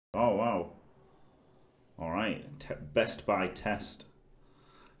Best by test.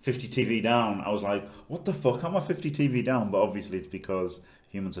 50 TV down. I was like, what the fuck? How am I 50 TV down? But obviously it's because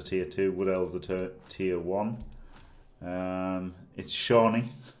humans are tier 2, Wood Elves are tier 1. It's Seanyy.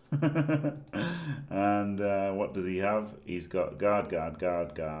 And what does he have? He's got guard, guard,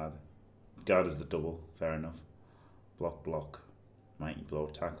 guard, guard. Guard is the double, fair enough. Block, block. Mighty blow,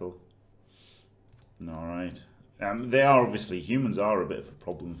 tackle. Alright. They are obviously, humans are a bit of a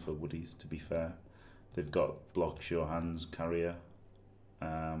problem for Woodies, to be fair. They've got block, sure hands, carrier.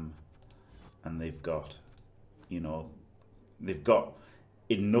 And they've got, you know, they've got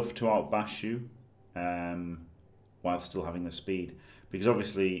enough to outbash you while still having the speed. Because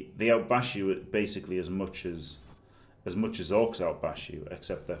obviously they outbash you basically as much as orcs outbash you,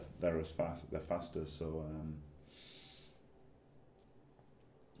 except they're as fast, they're faster. So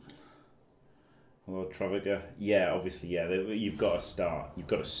hello Traviga. Yeah, obviously, yeah. You've got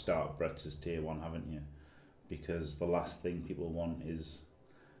to start Brett's as tier 1, haven't you? Because the last thing people want is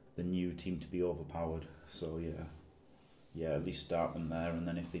the new team to be overpowered. So yeah, at least start them there, and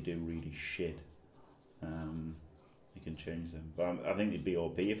then if they do really shit, you can change them. But I think they'd be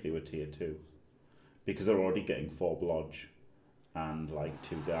OP if they were tier 2, because they're already getting 4 blodge and like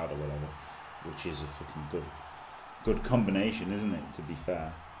 2 guard or whatever, which is a fucking good combination, isn't it? To be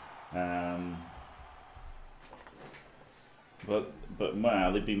fair. But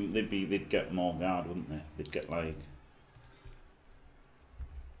well, they'd get more guard, wouldn't they? They'd get like,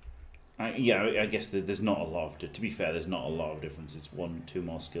 I guess there's not a lot of, to be fair, there's not a lot of difference. It's 2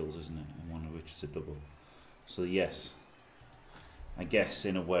 more skills, isn't it? And one of which is a double. So yes, I guess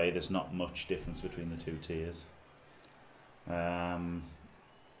in a way there's not much difference between the 2 tiers.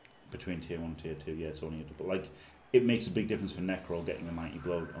 Between tier 1 and tier 2, yeah, it's only a double. Like, it makes a big difference for Necro getting the mighty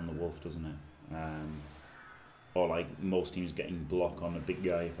blow on the wolf, doesn't it? Or like most teams getting block on a big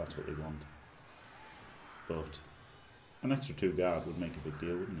guy if that's what they want. But an extra 2 guard would make a big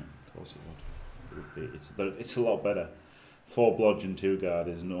deal, wouldn't it? Of course it would. It would be. It's a lot better. 4 blodge and 2 guard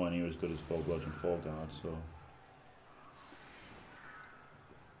is nowhere near as good as 4 blodge and 4 guard. So.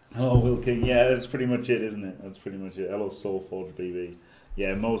 Hello Will King. Yeah, that's pretty much it, isn't it? That's pretty much it. Hello Soulforge BB.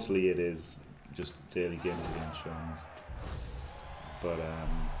 Yeah, mostly it is just daily games against Shawns. But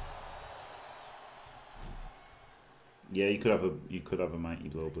yeah, you could have a mighty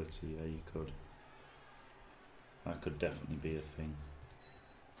blow blitzer. Yeah, you could. That could definitely be a thing.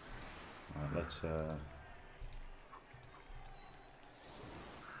 Alright, let's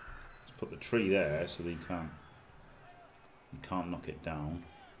put the tree there so that you can't knock it down,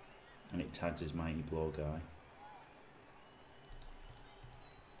 and it tags his mighty blow guy.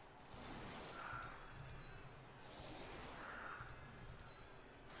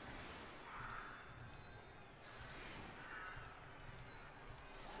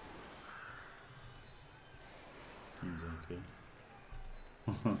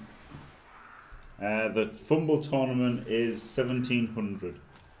 The Fumble tournament is 1700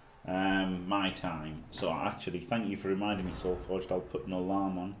 my time. So actually, thank you for reminding me, Soulforged. I'll put an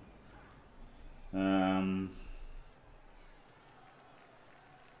alarm on.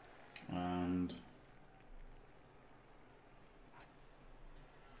 And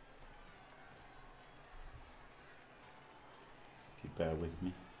if you bear with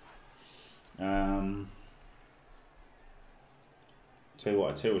me. Tell you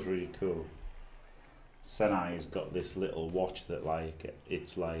what, I tell you what's really cool. Seanyy has got this little watch that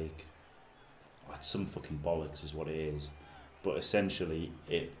it's some fucking bollocks is what it is, but essentially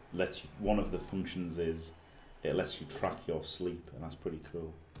it lets you, one of the functions is it lets you track your sleep, and that's pretty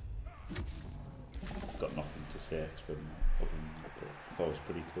cool. Got nothing to say extra than that, other than that, but I thought it was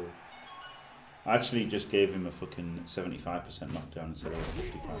pretty cool. I actually just gave him a fucking 75% knockdown instead of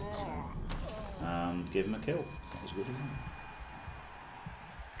 55%, and gave him a kill. That was good, isn't it?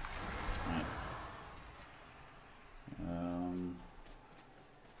 Right.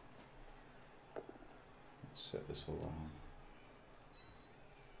 Let's set this alarm.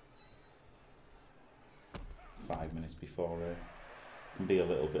 5 minutes before can be a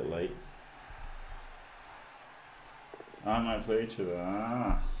little bit late. I might play each other.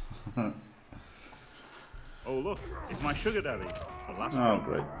 Oh look, it's my sugar daddy. The last one.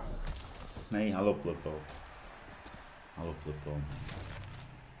 Great. Hey, I love Blood Bowl. I love Blood Bowl.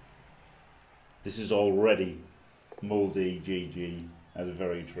 This is already mouldy GG, as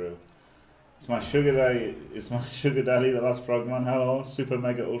very true. It's my sugar daddy. It's my sugar daddy, the last frogman. Hello, super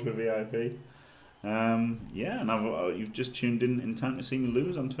mega ultra VIP. Yeah, and you've just tuned in time to see me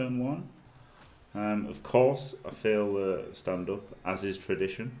lose on turn 1. Of course, I fail stand up, as is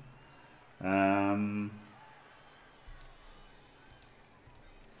tradition.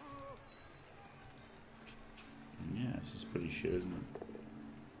 This is pretty shit, isn't it?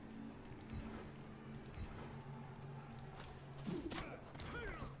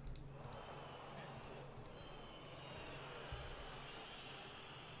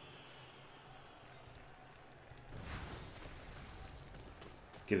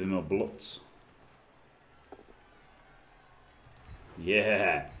 Give him a blutz.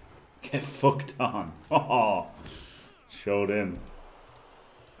 Yeah! Get fucked on. Oh, showed him.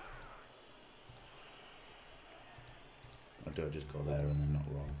 Or do I just go there and then not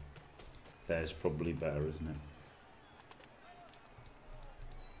wrong? There's probably better, isn't it?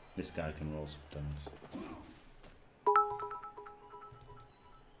 This guy can roll some dice.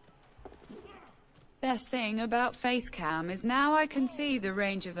 Best thing about Facecam is now I can see the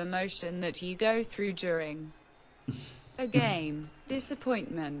range of emotion that you go through during a game.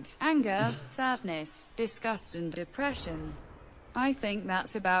 Disappointment, anger, sadness, disgust and depression. I think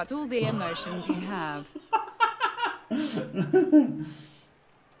that's about all the emotions you have.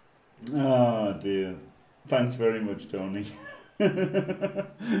 Oh dear. Thanks very much, Tony.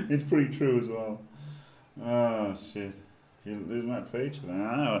 It's pretty true as well. Oh shit. You lose my page for that.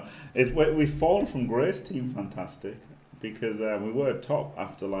 I know. We've fallen from grace, Team Fantastic, because we were top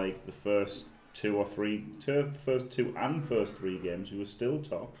after like the first first two and first three games. We were still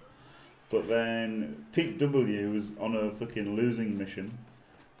top, but then Pete W was on a fucking losing mission,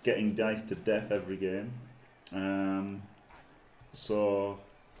 getting diced to death every game. So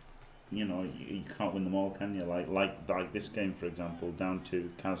you know you can't win them all, can you? Like this game, for example, down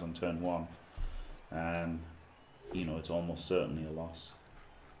to Kaz on turn 1. You know, it's almost certainly a loss,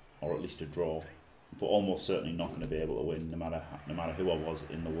 or at least a draw, but almost certainly not going to be able to win, no matter who I was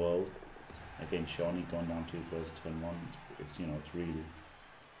in the world. Against Seanyy, going down 2 players turn 1, it's you know, it's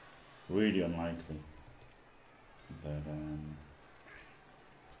really unlikely. But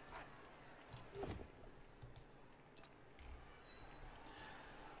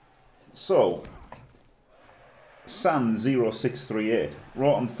so San0638,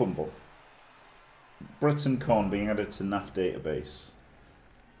 Rotten Fumble. Brits and Corn being added to NAF database.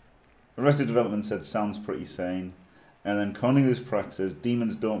 Arrested Development said sounds pretty sane. And then Cornelius Pratt says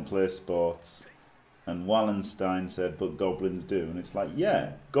demons don't play sports. And Wallenstein said but goblins do. And it's like,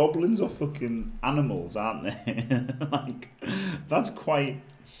 yeah, goblins are fucking animals, aren't they? Like that's quite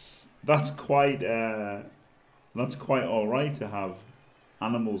alright to have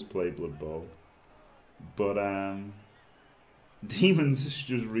animals play Blood Bowl. But demons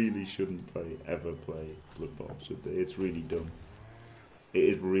just really shouldn't ever play Blood Bowl, should they? It's really dumb. It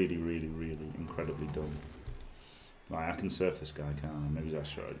is really incredibly dumb. Like, I can surf this guy, can't I? Maybe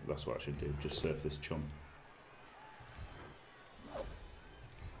that's what I should do. Just surf this chump.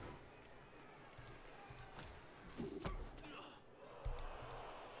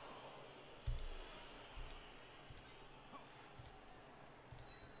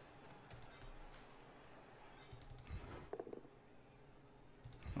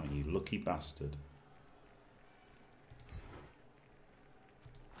 Oh, you lucky bastard.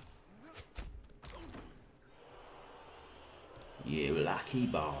 You lucky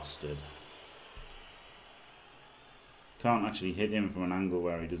bastard. Can't actually hit him from an angle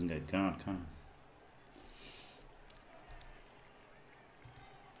where he doesn't get guard, can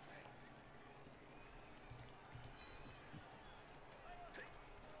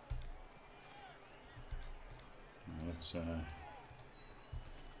I? Let's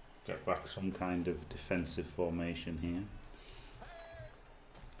get back some kind of defensive formation here.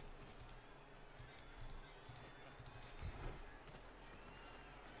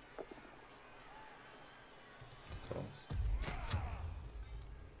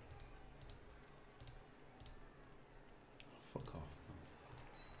 Fuck off.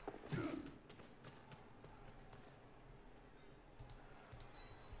 Let's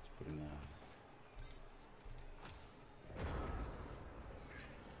put him there.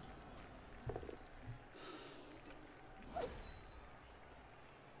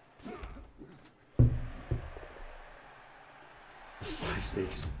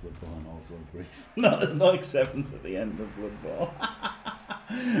 Stages of Blood Bowl and also grief. No, there's no acceptance at the end of Blood Bowl.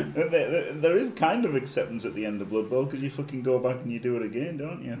 there is kind of acceptance at the end of Blood Bowl because you fucking go back and you do it again,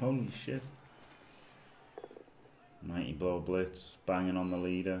 don't you? Holy shit. Mighty Blow Blitz, banging on the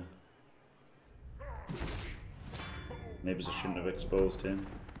leader. Maybe I shouldn't have exposed him,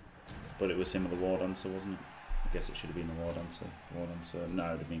 but it was him with the War Dancer, wasn't it? I guess it should have been the War Dancer. No,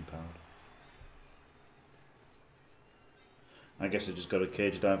 it would have been powered. I guess I just got a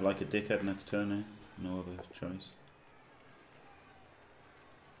cage dive like a dickhead next turn, eh? No other choice.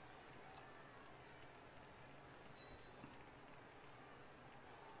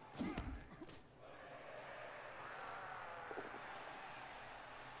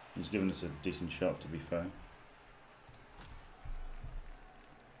 He's given us a decent shot, to be fair.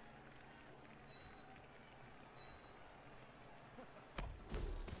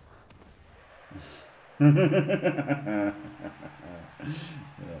 Yeah.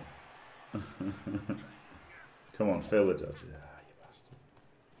 Come on, fail the dodge. Ah, you bastard.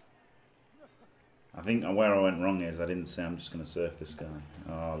 I think where I went wrong is I didn't say I'm just going to surf this guy.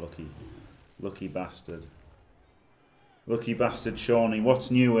 Oh, lucky. Lucky bastard. Lucky bastard, Seanyy.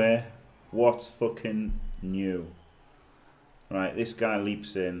 What's new here? What's fucking new? Right, this guy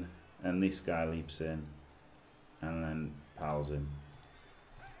leaps in, and this guy leaps in, and then pals him.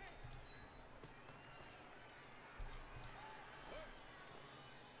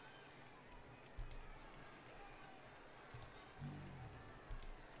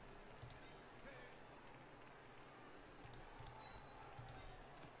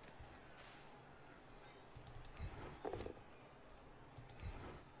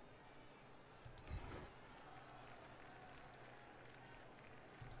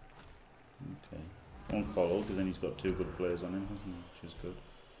 Okay. Won't follow because then he's got two good players on him, hasn't he? Which is good.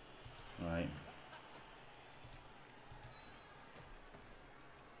 Right.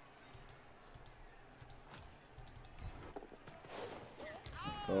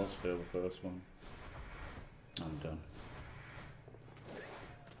 Of course, fail the first one. I'm done.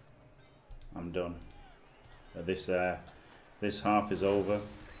 I'm done. This half is over.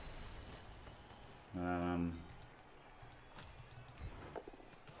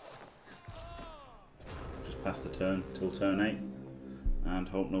 Just pass the turn till turn 8, and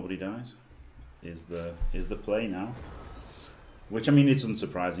hope nobody dies. Is the play now? Which, I mean, it's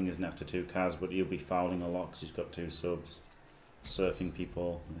unsurprising, isn't it, after 2 cars, but he'll be fouling a lot because he's got 2 subs, surfing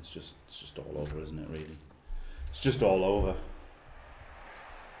people. It's just all over, isn't it? Really, it's just all over.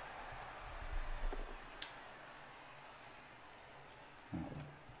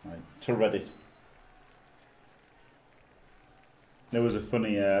 Right, to Reddit. There was a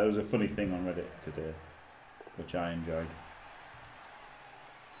funny thing on Reddit today, which I enjoyed.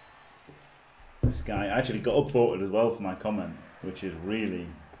 This guy actually got upvoted as well for my comment, which is really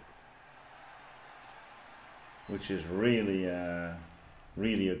a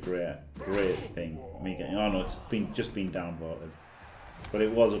great thing. Me getting, oh no, it's just been downvoted, but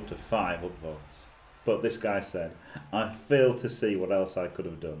it was up to 5 upvotes. But this guy said, I fail to see what else I could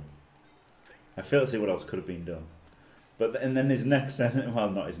have done. I fail to see what else could have been done. But and then his next sentence, well,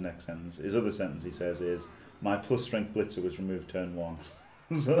 not his next sentence, his other sentence he says is, my plus strength blitzer was removed turn 1.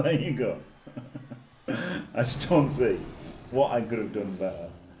 So there you go. I just don't see what I could have done better,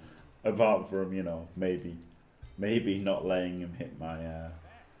 apart from, you know, maybe not letting him hit my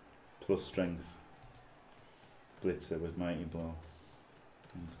plus strength blitzer with mighty blow.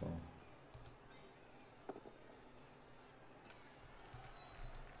 Control.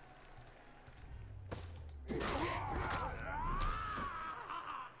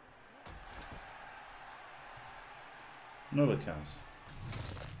 Another Kaz.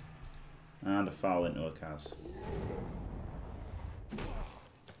 And a foul into a Kaz.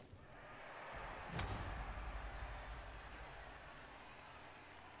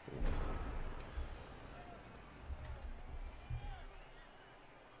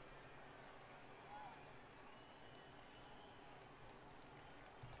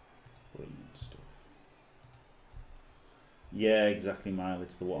 Brilliant stuff. Yeah, exactly, Mile.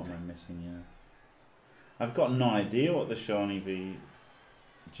 It's the what am I missing, yeah. I've got no idea what the Seanyy v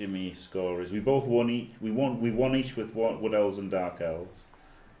Jimmy score is. We both won each. We won each with Wood Elves and Dark Elves,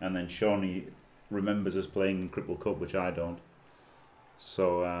 and then Seanyy remembers us playing in Cripple Cup, which I don't.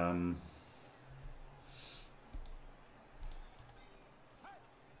 So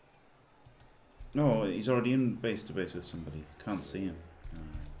no, he's already in base to base with somebody. Can't see him.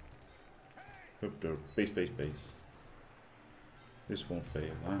 Hooked up. Base. This won't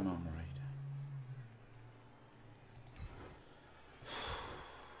fail. I'm on right.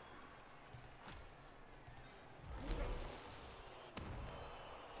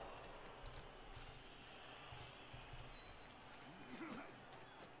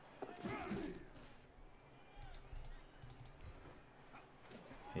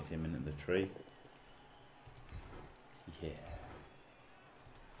 Hit him into the tree. Yeah.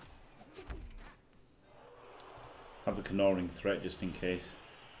 Have a canoring threat just in case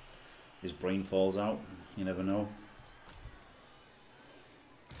his brain falls out. You never know.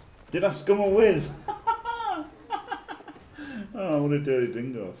 Did I scum a whiz? Oh, what a dirty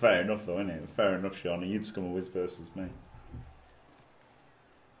dingo. Fair enough though, innit? Fair enough, Seanyy. You'd scum a whiz versus me.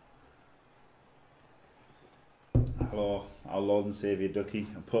 Hello, our Lord and Saviour Ducky.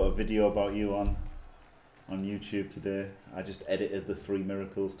 I put a video about you on on YouTube today. I just edited the 3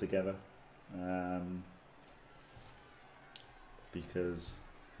 miracles together. Because,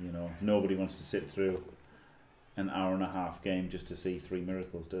 you know, nobody wants to sit through an hour-and-a-half game just to see 3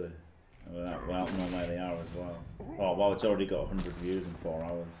 miracles, do they? Without knowing where they are as well. Oh, wow, it's already got 100 views in 4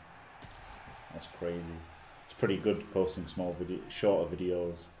 hours. That's crazy. It's pretty good posting shorter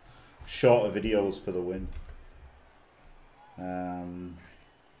videos. Shorter videos for the win.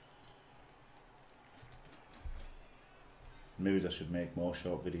 Maybe I should make more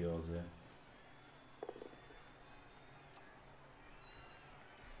short videos there.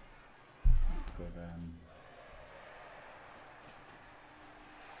 But,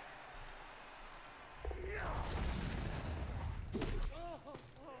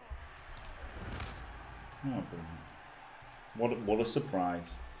 oh, brilliant. What a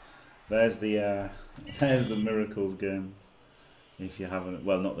surprise. There's the Miracles game. If you haven't,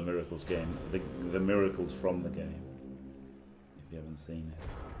 well, not the Miracles game, the Miracles from the game. If you haven't seen it,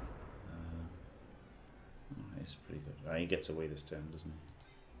 it's pretty good. He gets away this turn, doesn't he?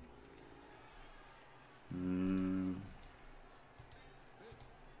 Brilliant.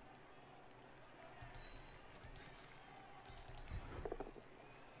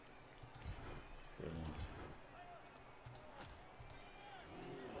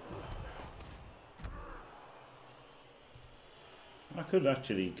 I could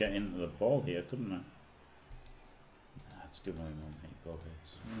actually get into the ball here, couldn't I? Let's give him 8 ball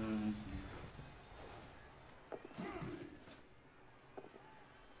hits.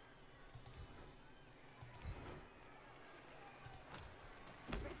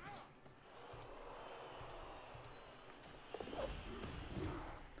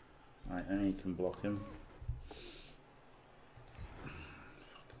 Right, and he can block him.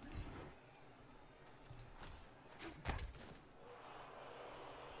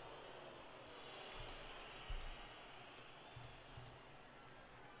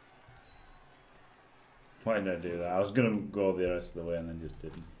 Why did I do that? I was going to go the rest of the way and then just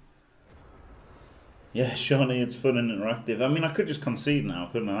didn't. Yeah, Seanyy, it's fun and interactive. I mean, I could just concede now,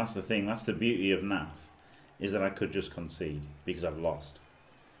 couldn't I? That's the thing. That's the beauty of NAF, is that I could just concede because I've lost.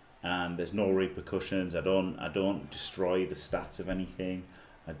 And there's no repercussions. I don't destroy the stats of anything.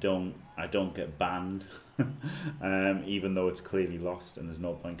 I don't get banned, even though it's clearly lost and there's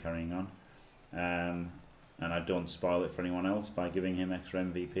no point carrying on. And I don't spoil it for anyone else by giving him extra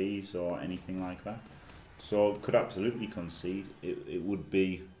MVPs or anything like that. So could absolutely concede. It would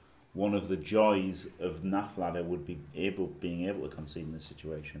be one of the joys of NAF ladder would be being able to concede in this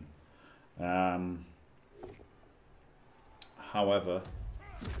situation. However,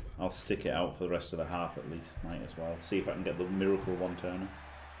 I'll stick it out for the rest of the half at least. Might as well see if I can get the miracle 1-turner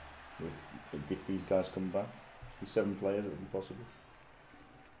if these guys come back. These 7 players, it would be possible.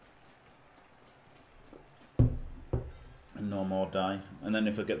 And no more die. And then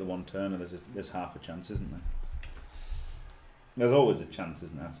if I get the 1-turner, there's half a chance, isn't there? There's always a chance,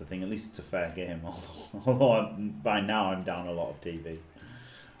 isn't there? That's the thing. At least it's a fair game. Although by now I'm down a lot of TV.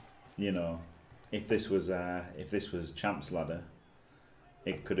 You know, if this was Champs Ladder,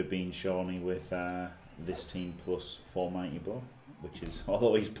 it could have been Seanyy with this team plus 4 Mighty Blow, which is,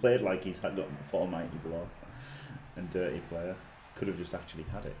 although he's played like he's got 4 Mighty Blow and Dirty Player, could have just actually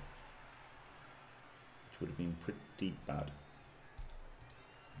had it, which would have been pretty bad.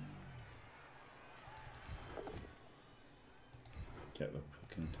 Get the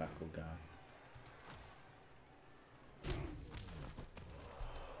fucking tackle guy.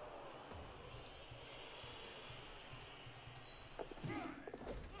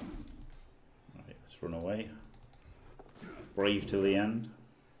 Right, let's run away. Brave till the end.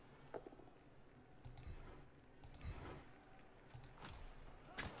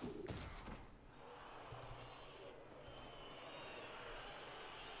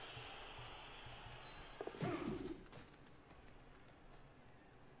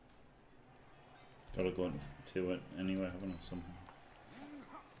 Gotta go into it anyway, haven't I, somehow?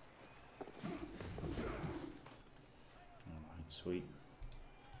 Alright, sweet.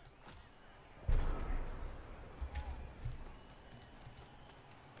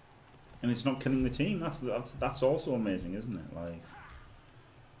 And it's not killing the team. That's also amazing, isn't it? Like,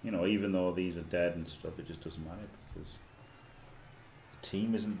 you know, even though these are dead and stuff, it just doesn't matter because the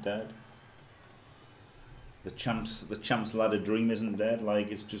team isn't dead. The champs ladder dream isn't dead. Like,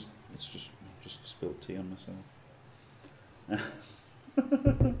 it's just spilled tea on myself.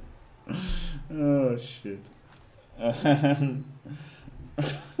 Oh shit.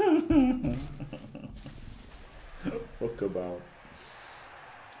 Fuck about.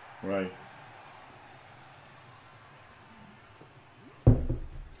 Right.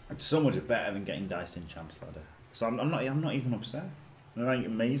 It's so much better than getting diced in Champs Ladder. So I'm not even upset. Like,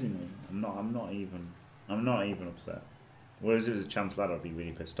 amazingly, I'm not even upset. Whereas if it was a Champs Ladder, I'd be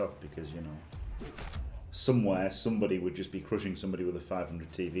really pissed off because, you know, somewhere somebody would just be crushing somebody with a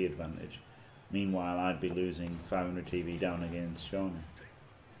 500 TV advantage. Meanwhile, I'd be losing 500 TV down against Seanyy.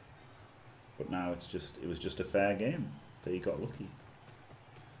 But now it was just a fair game. That he got lucky.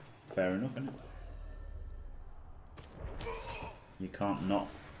 Fair enough, innit? You can't not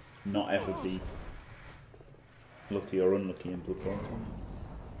ever be lucky or unlucky in Bloodborne, can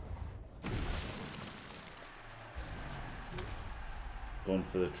you? Going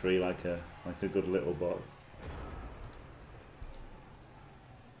for the tree like a good little boy.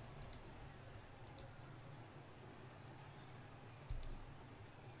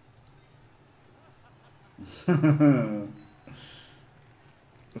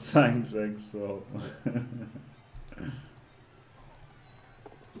 Thanks, Exo.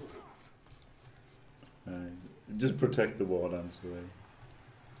 Just protect the war dance away.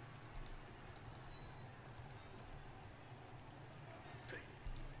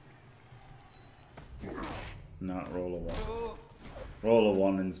 Not roll a one. Roll a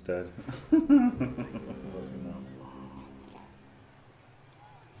one instead.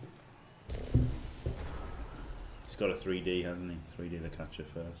 He's got a 3D, hasn't he? 3D the catcher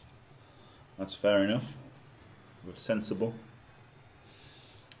first. That's fair enough. Sensible.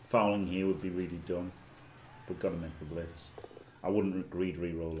 Fouling here would be really dumb. But gotta make a blitz. I wouldn't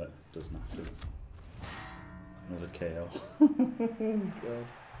re-roll it. Doesn't have to. Another KO. Oh god.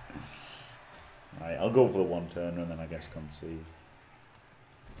 Right, I'll go for the one turner and then I guess concede.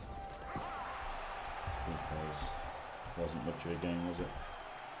 Because it wasn't much of a game, was it?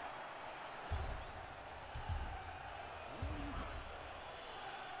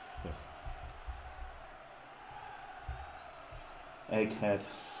 Egghead.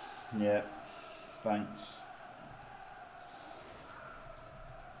 Yeah. Thanks.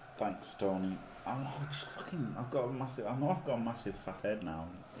 Thanks, Tony. I'm just fucking. I've got a massive. I know I've got a massive fat head now.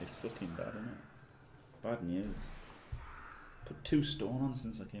 It's fucking bad, isn't it? Bad news. Put 2 stone on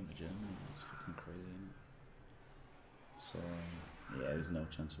since I came to Germany. It's fucking crazy, isn't it? So yeah, there's no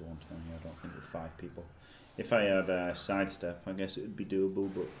chance of one turn here. I don't think with 5 people. If I had a sidestep, I guess it would be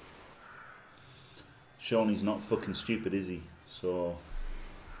doable. But Seany's not fucking stupid, is he? So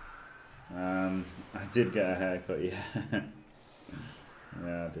I did get a haircut, yeah.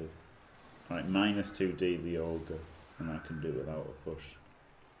 Yeah, I did. Right, -2D the ogre, and I can do it without a push.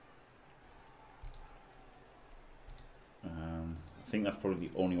 I think that's probably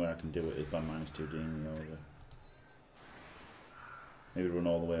the only way I can do it is by -2D in the ogre. Maybe run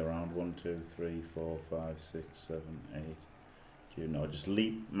all the way around. 1, 2, 3, 4, 5, 6, 7, 8. Do you know? Just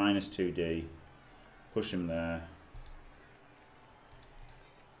leap -2D, push him there.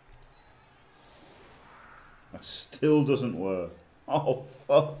 That still doesn't work. Oh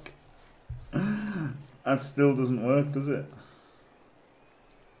fuck. That still doesn't work, does it?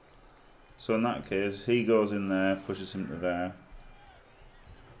 So in that case, he goes in there, pushes him to there.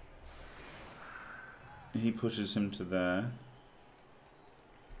 He pushes him to there.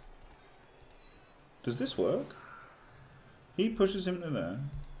 Does this work? He pushes him to there.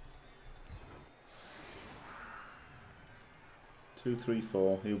 2, 3,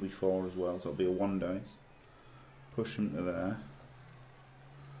 4. He'll be 4 as well, so it'll be a 1 dice. Push him to there.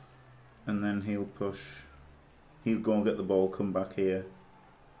 And then he'll push. He'll go and get the ball, come back here.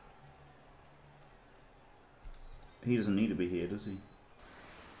 He doesn't need to be here, does he?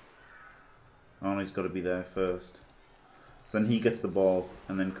 Oh, he's got to be there first. So then he gets the ball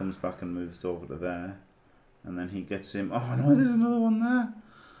and then comes back and moves over to there. And then he gets him. Oh no, there's another one there.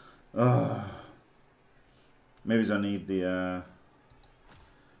 Oh. Maybe I need the.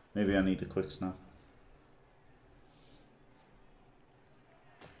 Maybe I need a quick snap.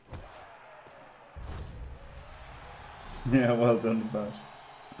 Yeah, well done, Fast.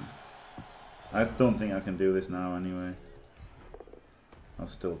 I don't think I can do this now anyway. I'll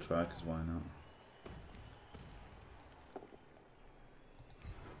still try, because why not?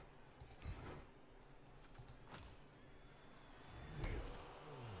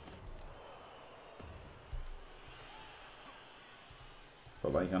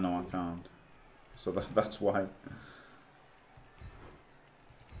 But like, I know I can't. So that's why.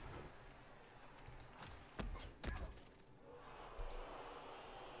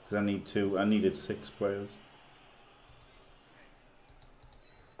 Because I needed 6 players.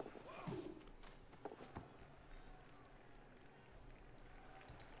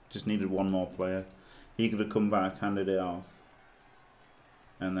 Just needed 1 more player. He could have come back, handed it off,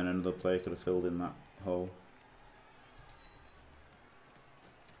 and then another player could have filled in that hole.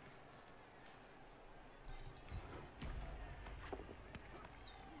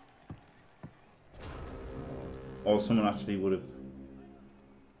 Or someone actually would have.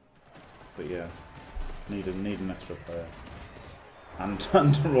 But yeah, need an extra player. And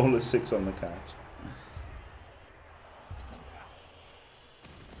to roll a 6 on the catch.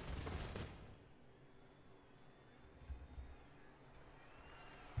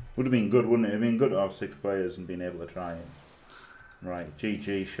 Would have been good, wouldn't it? It'd been good to have 6 players and being able to try it. Right,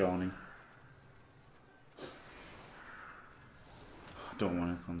 GG, Seanyy. I don't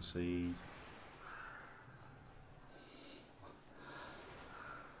want to concede.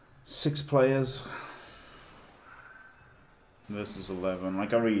 6 players versus 11.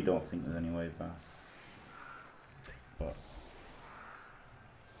 Like, I really don't think there's any way back. But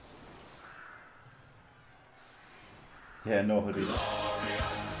yeah, no hoodie.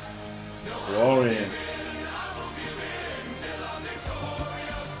 Glorious.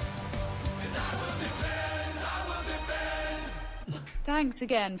 Thanks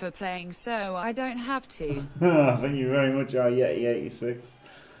again for playing so I don't have to. Thank you very much, Yeti86.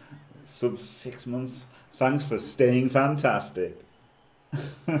 Sub 6 months. Thanks for staying fantastic.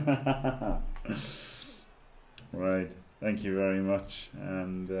 Right. Thank you very much.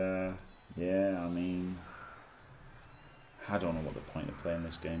 And yeah, I mean, I don't know what the point of playing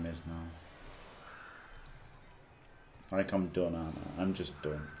this game is now. Like, I'm done, aren't I? I'm just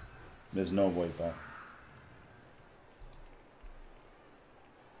done. There's no way back.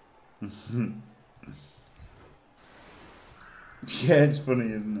 Yeah, it's funny,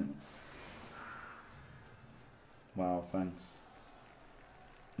 isn't it? Wow, thanks.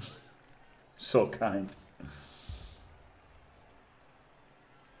 So kind.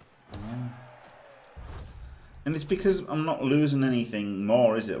 And it's because I'm not losing anything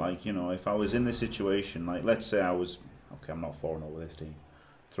more, is it? Like, you know, if I was in this situation, like, let's say I was, okay, I'm not 4-0 with this team,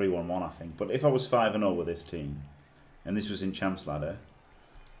 3-1-1, I think. But if I was 5-0 with this team, and this was in Champs Ladder,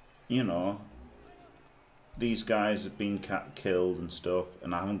 you know, these guys have been killed and stuff,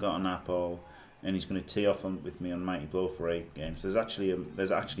 and I haven't got an Apo, and he's going to tee off with me on Mighty Blow for 8 games. There's actually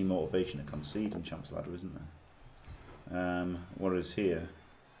motivation to concede in Champs Ladder, isn't there? Whereas here,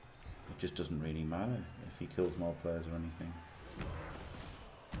 it just doesn't really matter if he kills more players or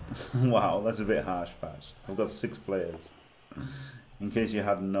anything. Wow, that's a bit harsh, Fash. I've got 6 players, in case you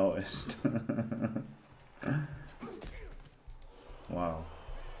hadn't noticed. Wow,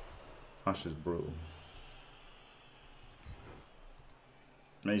 Fash is brutal.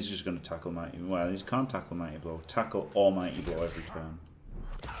 No, he's just going to tackle Mighty. Well, he can't tackle Mighty Blow. Tackle or Mighty Blow every turn.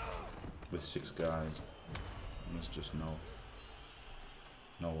 With 6 guys. And there's just no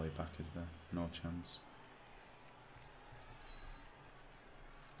way back, is there? No chance.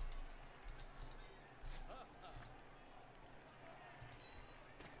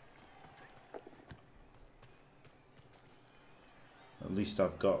 At least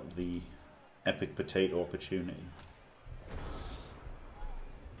I've got the epic potato opportunity.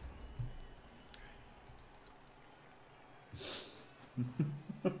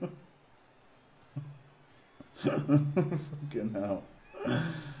 Fucking hell.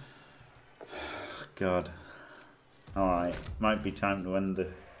 God. Alright, might be time to end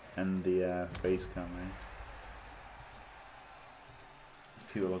the face cam, eh?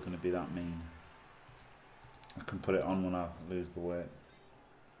 If people are going to be that mean, I can put it on when I lose the weight.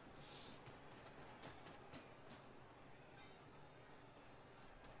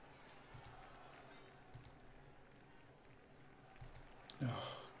 Oh,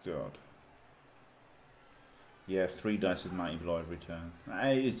 God. Yeah, 3 dice of Mighty Blow every turn.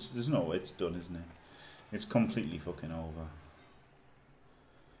 There's no way, it's done, isn't it? It's completely fucking over.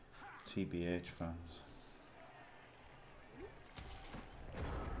 TBH fans.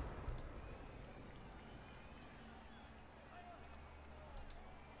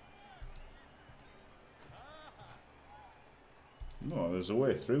 No, there's a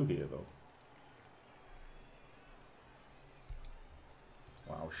way through here though.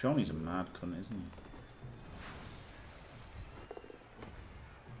 Wow, Seany's a mad cunt, isn't he?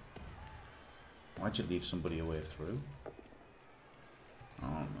 Why'd you leave somebody a way through? I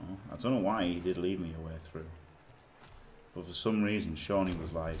don't know. I don't know why he did leave me a way through. But for some reason, Seanyy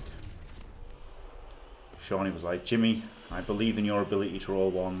was like, Jimmy, I believe in your ability to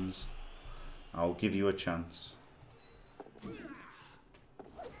roll 1s. I'll give you a chance.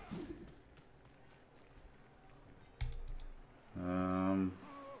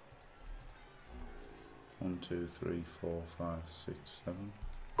 1, 2, 3, 4, 5, 6, 7.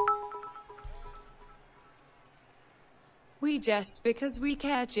 We jest because we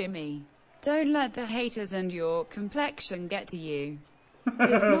care, Jimmy. Don't let the haters and your complexion get to you.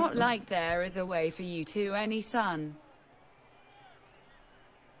 It's not like there is a way for you to any son.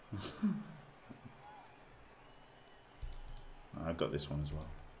 I've got this one as well.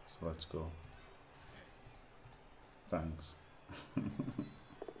 So let's go. Thanks.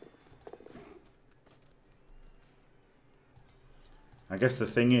 I guess the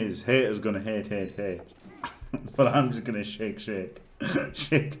thing is, haters gonna hate. But I'm just gonna shake. Shake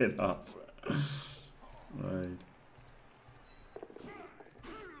it off. Right.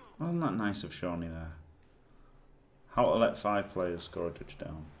 Wasn't that nice of Seanyy there? How to let 5 players score a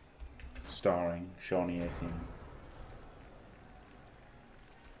touchdown. Starring Seanyy 18.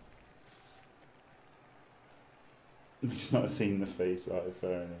 He's not seen the face, right?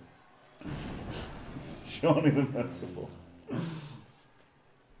 Fair enough. Seanyy the Merciful.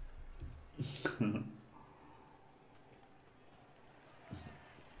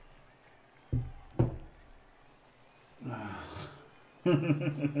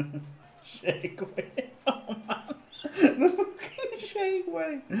 Shake way. Oh man. The fucking shake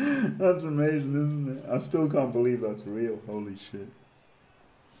way. That's amazing, isn't it? I still can't believe that's real. Holy shit.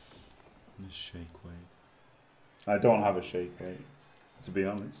 The shake weight. I don't have a shake weight, to be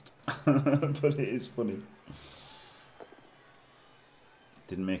honest. But it is funny.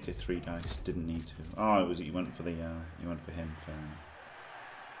 Didn't make it 3 dice, didn't need to. Oh, it was you went for the you went for him, fair enough.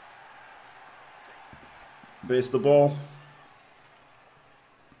 Base the ball.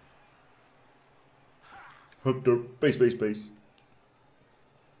 Hooked up. Base.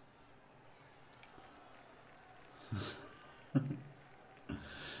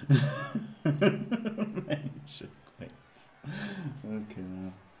 Okay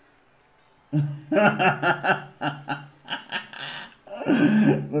now.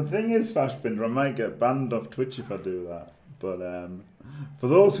 The thing is, Fashbinder, I might get banned off Twitch if I do that. But for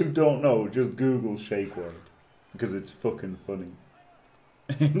those who don't know, just Google shake weight because it's fucking funny.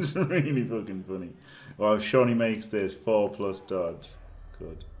 It's really fucking funny. Well, if Seanyy makes this 4+ dodge,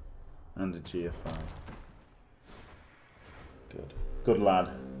 good, and a GFI, good lad.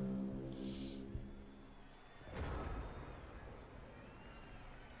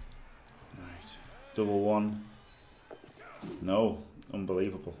 Right, double one. No,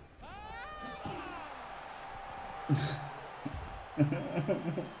 unbelievable.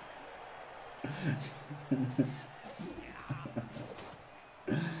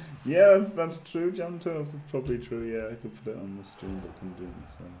 Yeah, that's true, Jam Toast. That's probably true. Yeah, I could put it on the stream, but couldn't do it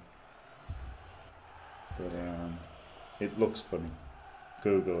myself. But it looks funny.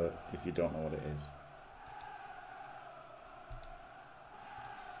 Google it if you don't know what it is.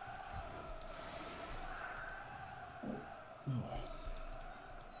 Oh.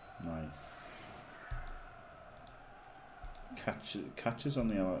 Nice. Catches on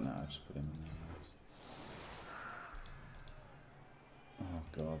the other. Nah, I just put him in there. Oh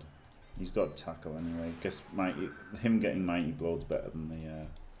god, he's got tackle anyway. Guess him getting mighty blows better than the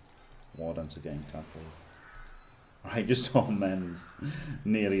Wardens are getting tackled. Right, just all men's,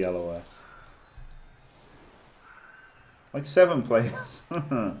 nearly LOS. Like 7 players,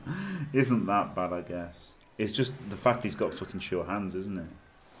 isn't that bad? I guess it's just the fact he's got fucking sure hands, isn't it?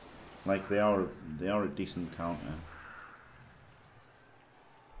 Like they are a decent counter.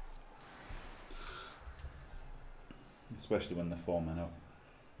 Especially when they're 4 men up.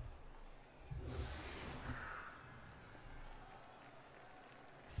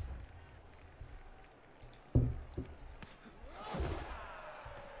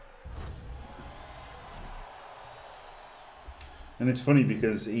 And it's funny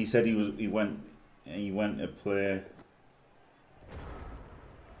because he said he went to play.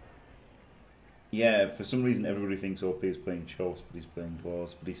 Yeah, for some reason everybody thinks OP is playing Chos, but he's playing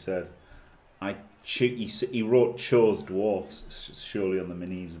Dwarves. But he said he wrote Chose Dwarfs surely on the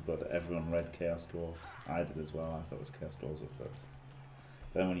minis, but everyone read Chaos Dwarfs. I did as well. I thought it was Chaos Dwarfs at first.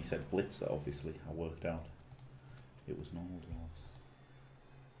 Then when he said Blitzer, obviously I worked out it was normal Dwarves.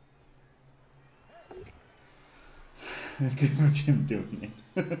 Give him doing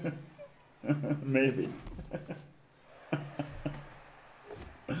it. Maybe.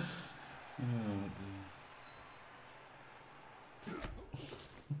 Oh dear.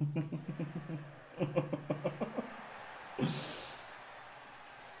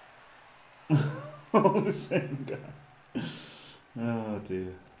 Oh, the same guy. Oh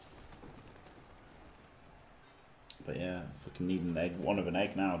dear. But yeah, fucking need an egg, one of an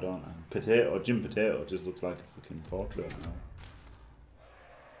egg now, don't I? Potato, Jim Potato just looks like a fucking portrait now.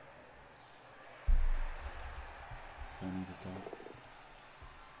 Do I need a dog?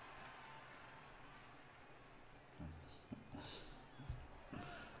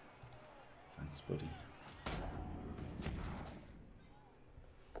 Thanks, buddy.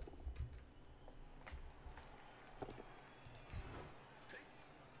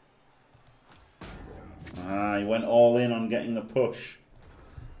 went all in on getting the push.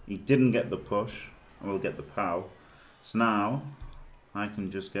 He didn't get the push. I will get the POW. So now I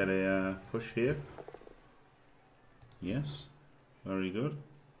can just get a push here. Yes, very good.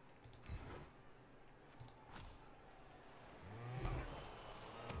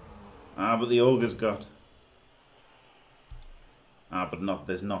 Ah, but the ogre's got. Ah, but not.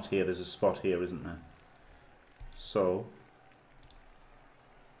 There's not here. There's a spot here, isn't there? So.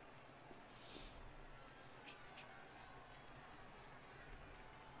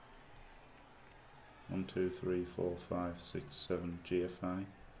 One, two, three, four, five, six, seven. GFI.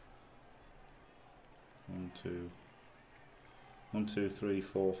 1, 2. 1, 2, 3,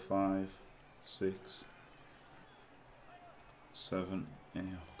 4, 5, 6, 7. Oh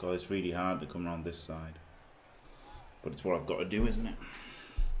God, it's really hard to come around this side. But it's what I've got to do, isn't it?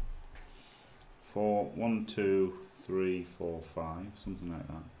 4, 1, 2, 3, 4, 5, something like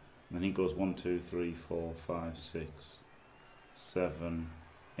that. And then he goes 1, 2, 3, 4, 5, 6, 7,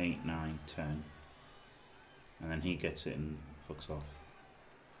 8, 9, 10. And then he gets it and fucks off.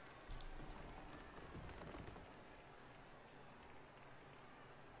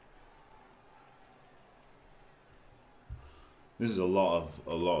 This is a lot of.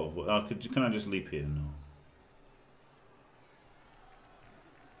 Can I just leap here? No.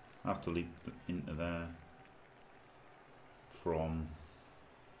 I have to leap into there from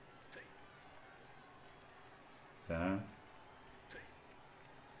there.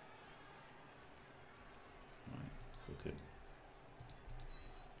 Right, fuck it.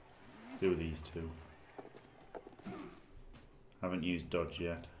 Do these two. Haven't used dodge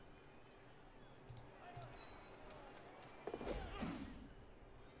yet.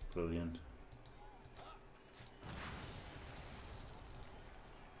 Brilliant.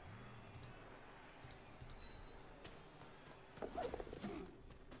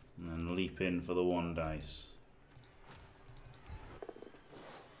 And then leap in for the 1 dice.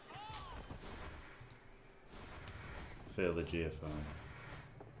 Fail the GFI.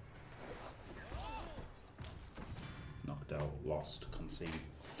 Knocked out, lost, concede.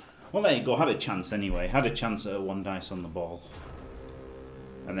 Well, there you go. Had a chance anyway. Had a chance at a 1 dice on the ball.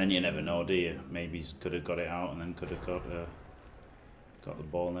 And then you never know, do you? Maybe he could have got it out and then could have got the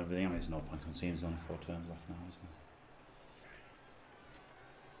ball and everything. I mean, there's no point conceding. There's only 4 turns left now, isn't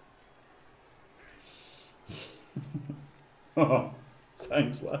there? Oh,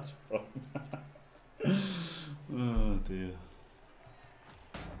 thanks, lads. Oh dear.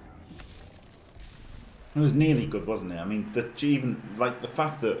 It was nearly good, wasn't it? I mean, even like the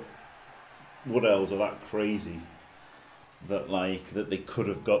fact that Wood Elves are that crazy. That they could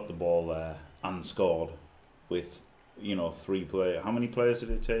have got the ball there and scored with, you know, 3 players. How many players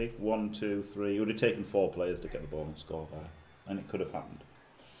did it take? 1, 2, 3. It would have taken 4 players to get the ball and score there, and it could have happened.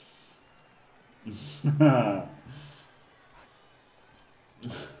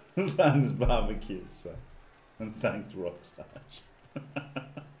 Thanks, Barbecue, sir, and thanks, Rockstash.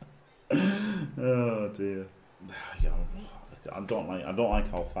 Oh dear. Yeah, I don't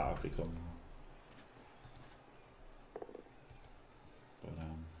like how fat I've become. But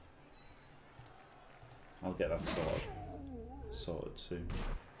I'll get that sorted soon.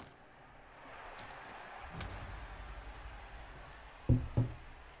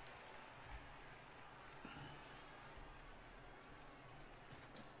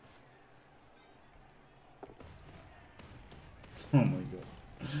 Oh my god.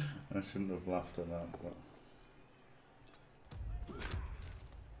 I shouldn't have laughed at that, but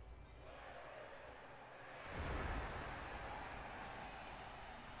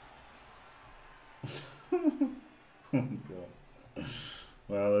oh god.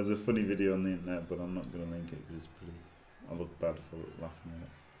 Well, there's a funny video on the internet, but I'm not going to link it because it's pretty. I look bad for laughing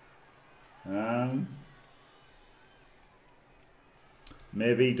at it.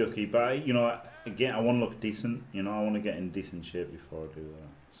 Maybe Ducky, but you know, again, I want to look decent. You know, I want to get in decent shape before I do that.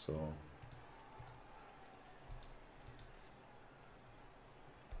 So.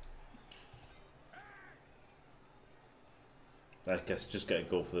 I guess just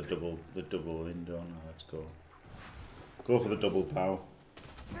go for the double in, don't I? Let's go. Go for the double POW.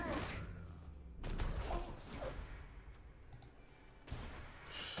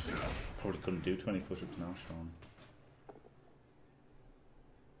 Probably couldn't do 20 push-ups now, Sean.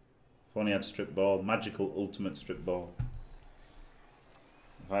 If only I had strip ball. Magical ultimate strip ball.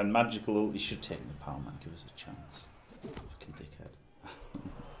 If I had magical you should take the POW, man. Give us a chance. Fucking dickhead.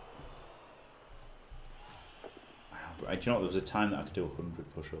 Do you know what? There was a time that I could do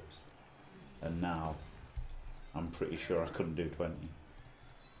 100 push-ups. And now, I'm pretty sure I couldn't do 20.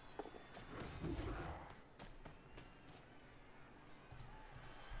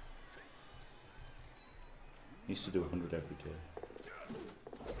 Used to do 100 every day.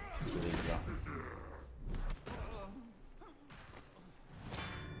 Believe that.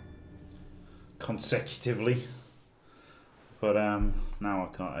 Consecutively. But now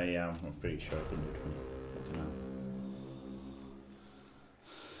I can't. I'm pretty sure I can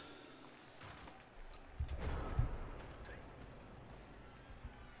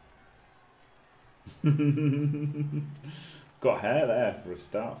do 20. Got hair there for a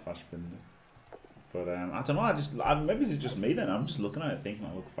start, Fashbinder. But I don't know. Maybe it's just me then. I'm just looking at it thinking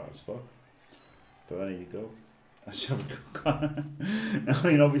I look fat as fuck. But there you go. I should have a good I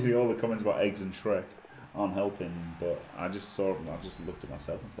mean, obviously all the comments about eggs and Shrek aren't helping, but I just saw them. I just looked at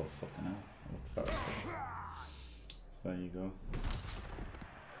myself and thought, fucking hell, I look fat as fuck. So there you go.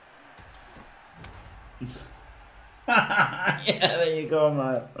 Yeah, there you go,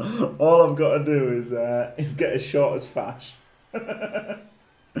 man. All I've got to do is get as short as Fash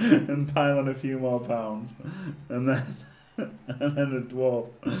and pile on a few more pounds, and then a dwarf.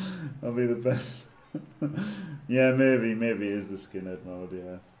 I'll be the best. Yeah, maybe it is the skinhead mode.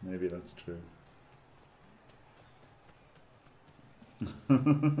 Yeah, maybe that's true.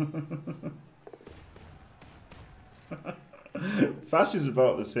 Fash is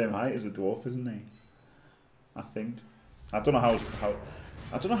about the same height as a dwarf, isn't he? I think. I don't know how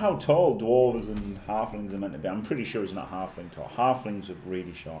tall dwarves and halflings are meant to be. I'm pretty sure he's not halfling tall. Halflings are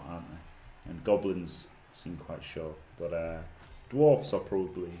really short, aren't they? And goblins seem quite short. But dwarfs are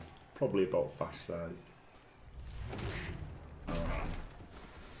probably about Fash size.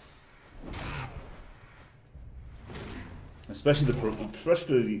 Especially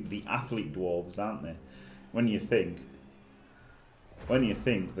the athlete dwarves, aren't they? When you think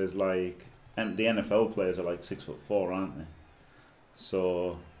there's like, and the NFL players are like 6'4", aren't they?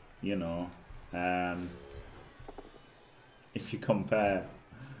 So, you know, if you compare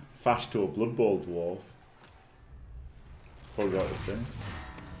Fash to a Blood Bowl dwarf, probably about the same.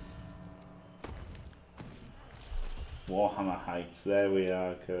 Warhammer Heights, there we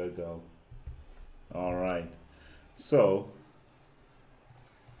are, Kurgal. Alright, so,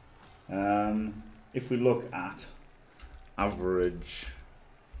 if we look at average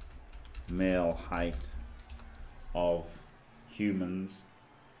male height of humans,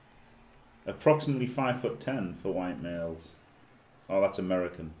 approximately 5'10" for white males. Oh, that's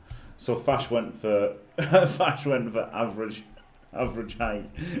American. So Fash went for average height,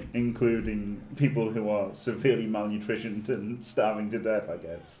 including people who are severely malnutritioned and starving to death, I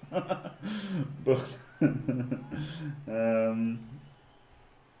guess. But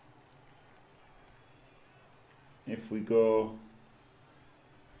if we go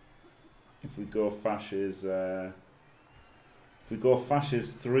Fash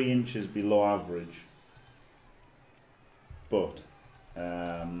is 3 inches below average, but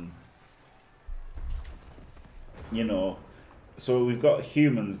you know, so we've got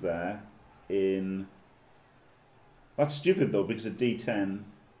humans there in. That's stupid though, because a D10,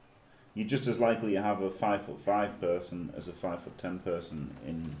 you're just as likely to have a 5'5" person as a 5'10" person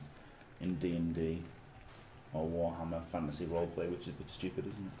in D&D or Warhammer Fantasy Roleplay, which is a bit stupid,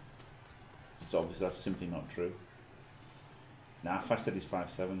 isn't it? It's obvious that's simply not true. Nah, Fash said he's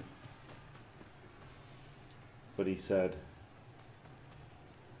 5'7", but he said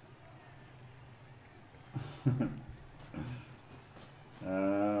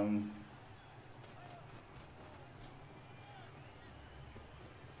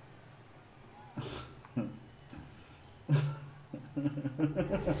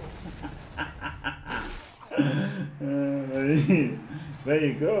there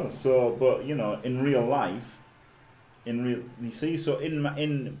you go. So, but you know, in real life, you see, so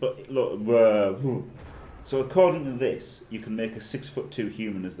but look, so according to this, you can make a 6'2"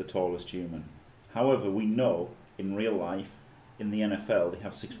 human as the tallest human. However, we know in real life, in the NFL, they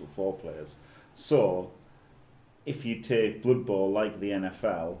have 6'4" players. So, if you take Blood Bowl like the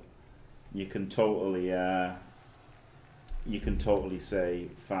NFL, you can totally say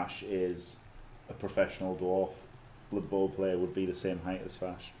Fash is a professional dwarf. Blood Bowl player would be the same height as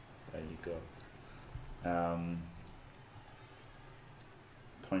Fash. There you go.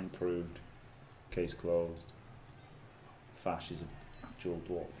 Point proved. Case closed. Fash is an actual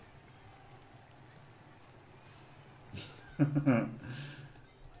dwarf.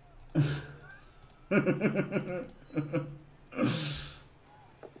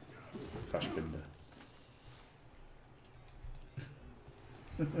 Fashbinder.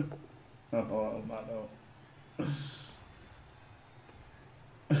 Oh, man, oh.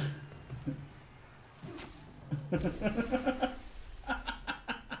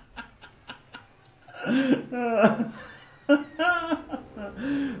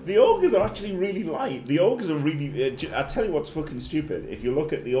 The ogres are actually really light. The ogres are really... I tell you what's fucking stupid. If you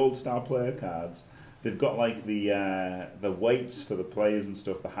look at the old star player cards, they've got like the weights for the players and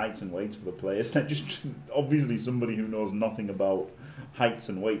stuff, the heights and weights for the players. They're just obviously somebody who knows nothing about heights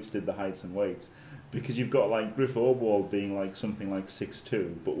and weights did the heights and weights. Because you've got like Griff Oberwald being like something like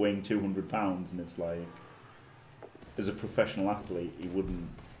 6'2", but weighing 200 pounds, and it's like, as a professional athlete, he wouldn't,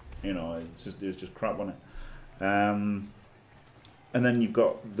 you know, it was just crap on it. And then you've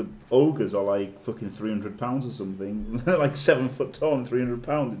got the ogres are like fucking 300 pounds or something. They're like 7 foot tall and 300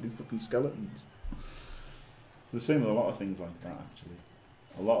 pounds. They'd be fucking skeletons. It's the same with a lot of things like that, actually.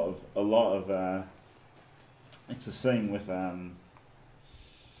 A lot of. It's the same with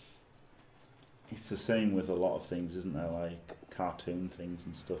It's the same with a lot of things, isn't there? Like cartoon things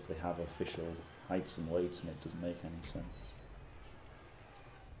and stuff. They have official heights and weights, and it doesn't make any sense.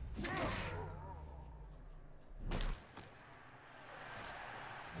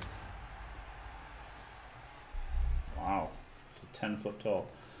 Wow, it's 10 foot tall.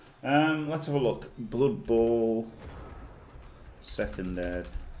 Let's have a look. Blood Bowl, Second Ed,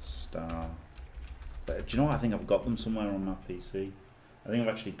 Star. Do you know what? I think I've got them somewhere on my PC. I think I've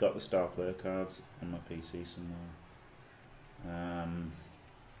actually got the star player cards on my PC somewhere.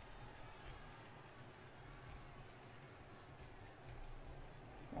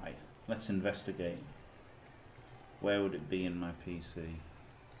 Right, let's investigate. Where would it be in my PC?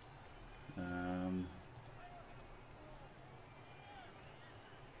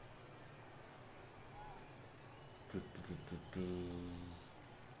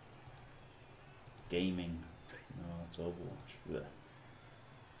 Gaming. No, that's Overwatch. Blech.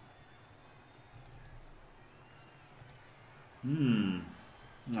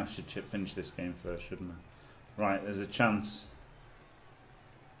 I should finish this game first, shouldn't I? Right, there's a chance.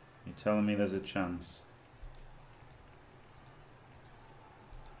 You're telling me there's a chance.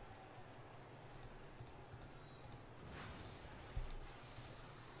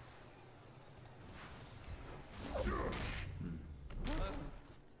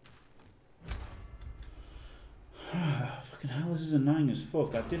 Fucking hell, this is annoying as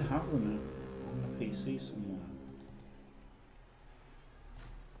fuck. I did have them on my PC somewhere.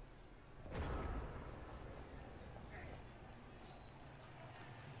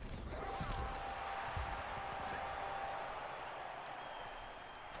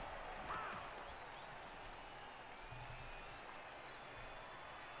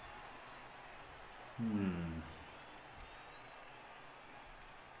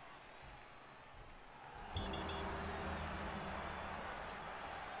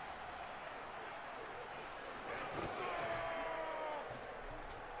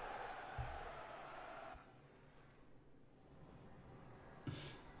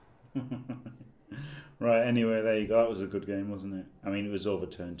 Right, anyway, there you go. That was a good game, wasn't it? I mean, it was over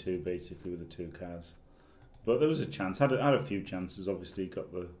turn 2, basically, with the 2 cars. But there was a chance. Had a few chances. Obviously,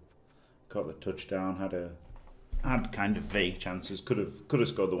 got the touchdown. Had kind of vague chances. Could have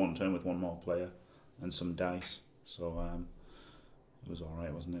scored the 1 turn with 1 more player and some dice. So it was all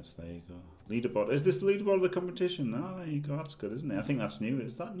right, wasn't it? So there you go. Leaderboard. Is this the leaderboard of the competition? Oh, there you go. That's good, isn't it? I think that's new.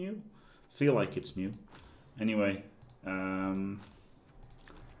 Is that new? Feel like it's new. Anyway.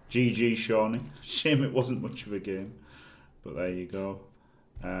 GG, Seanyy. Shame it wasn't much of a game, but there you go.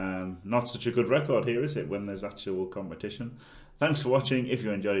 Not such a good record here, is it, when there's actual competition? Thanks for watching. If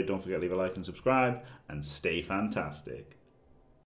you enjoyed it, don't forget to leave a like and subscribe, and stay fantastic.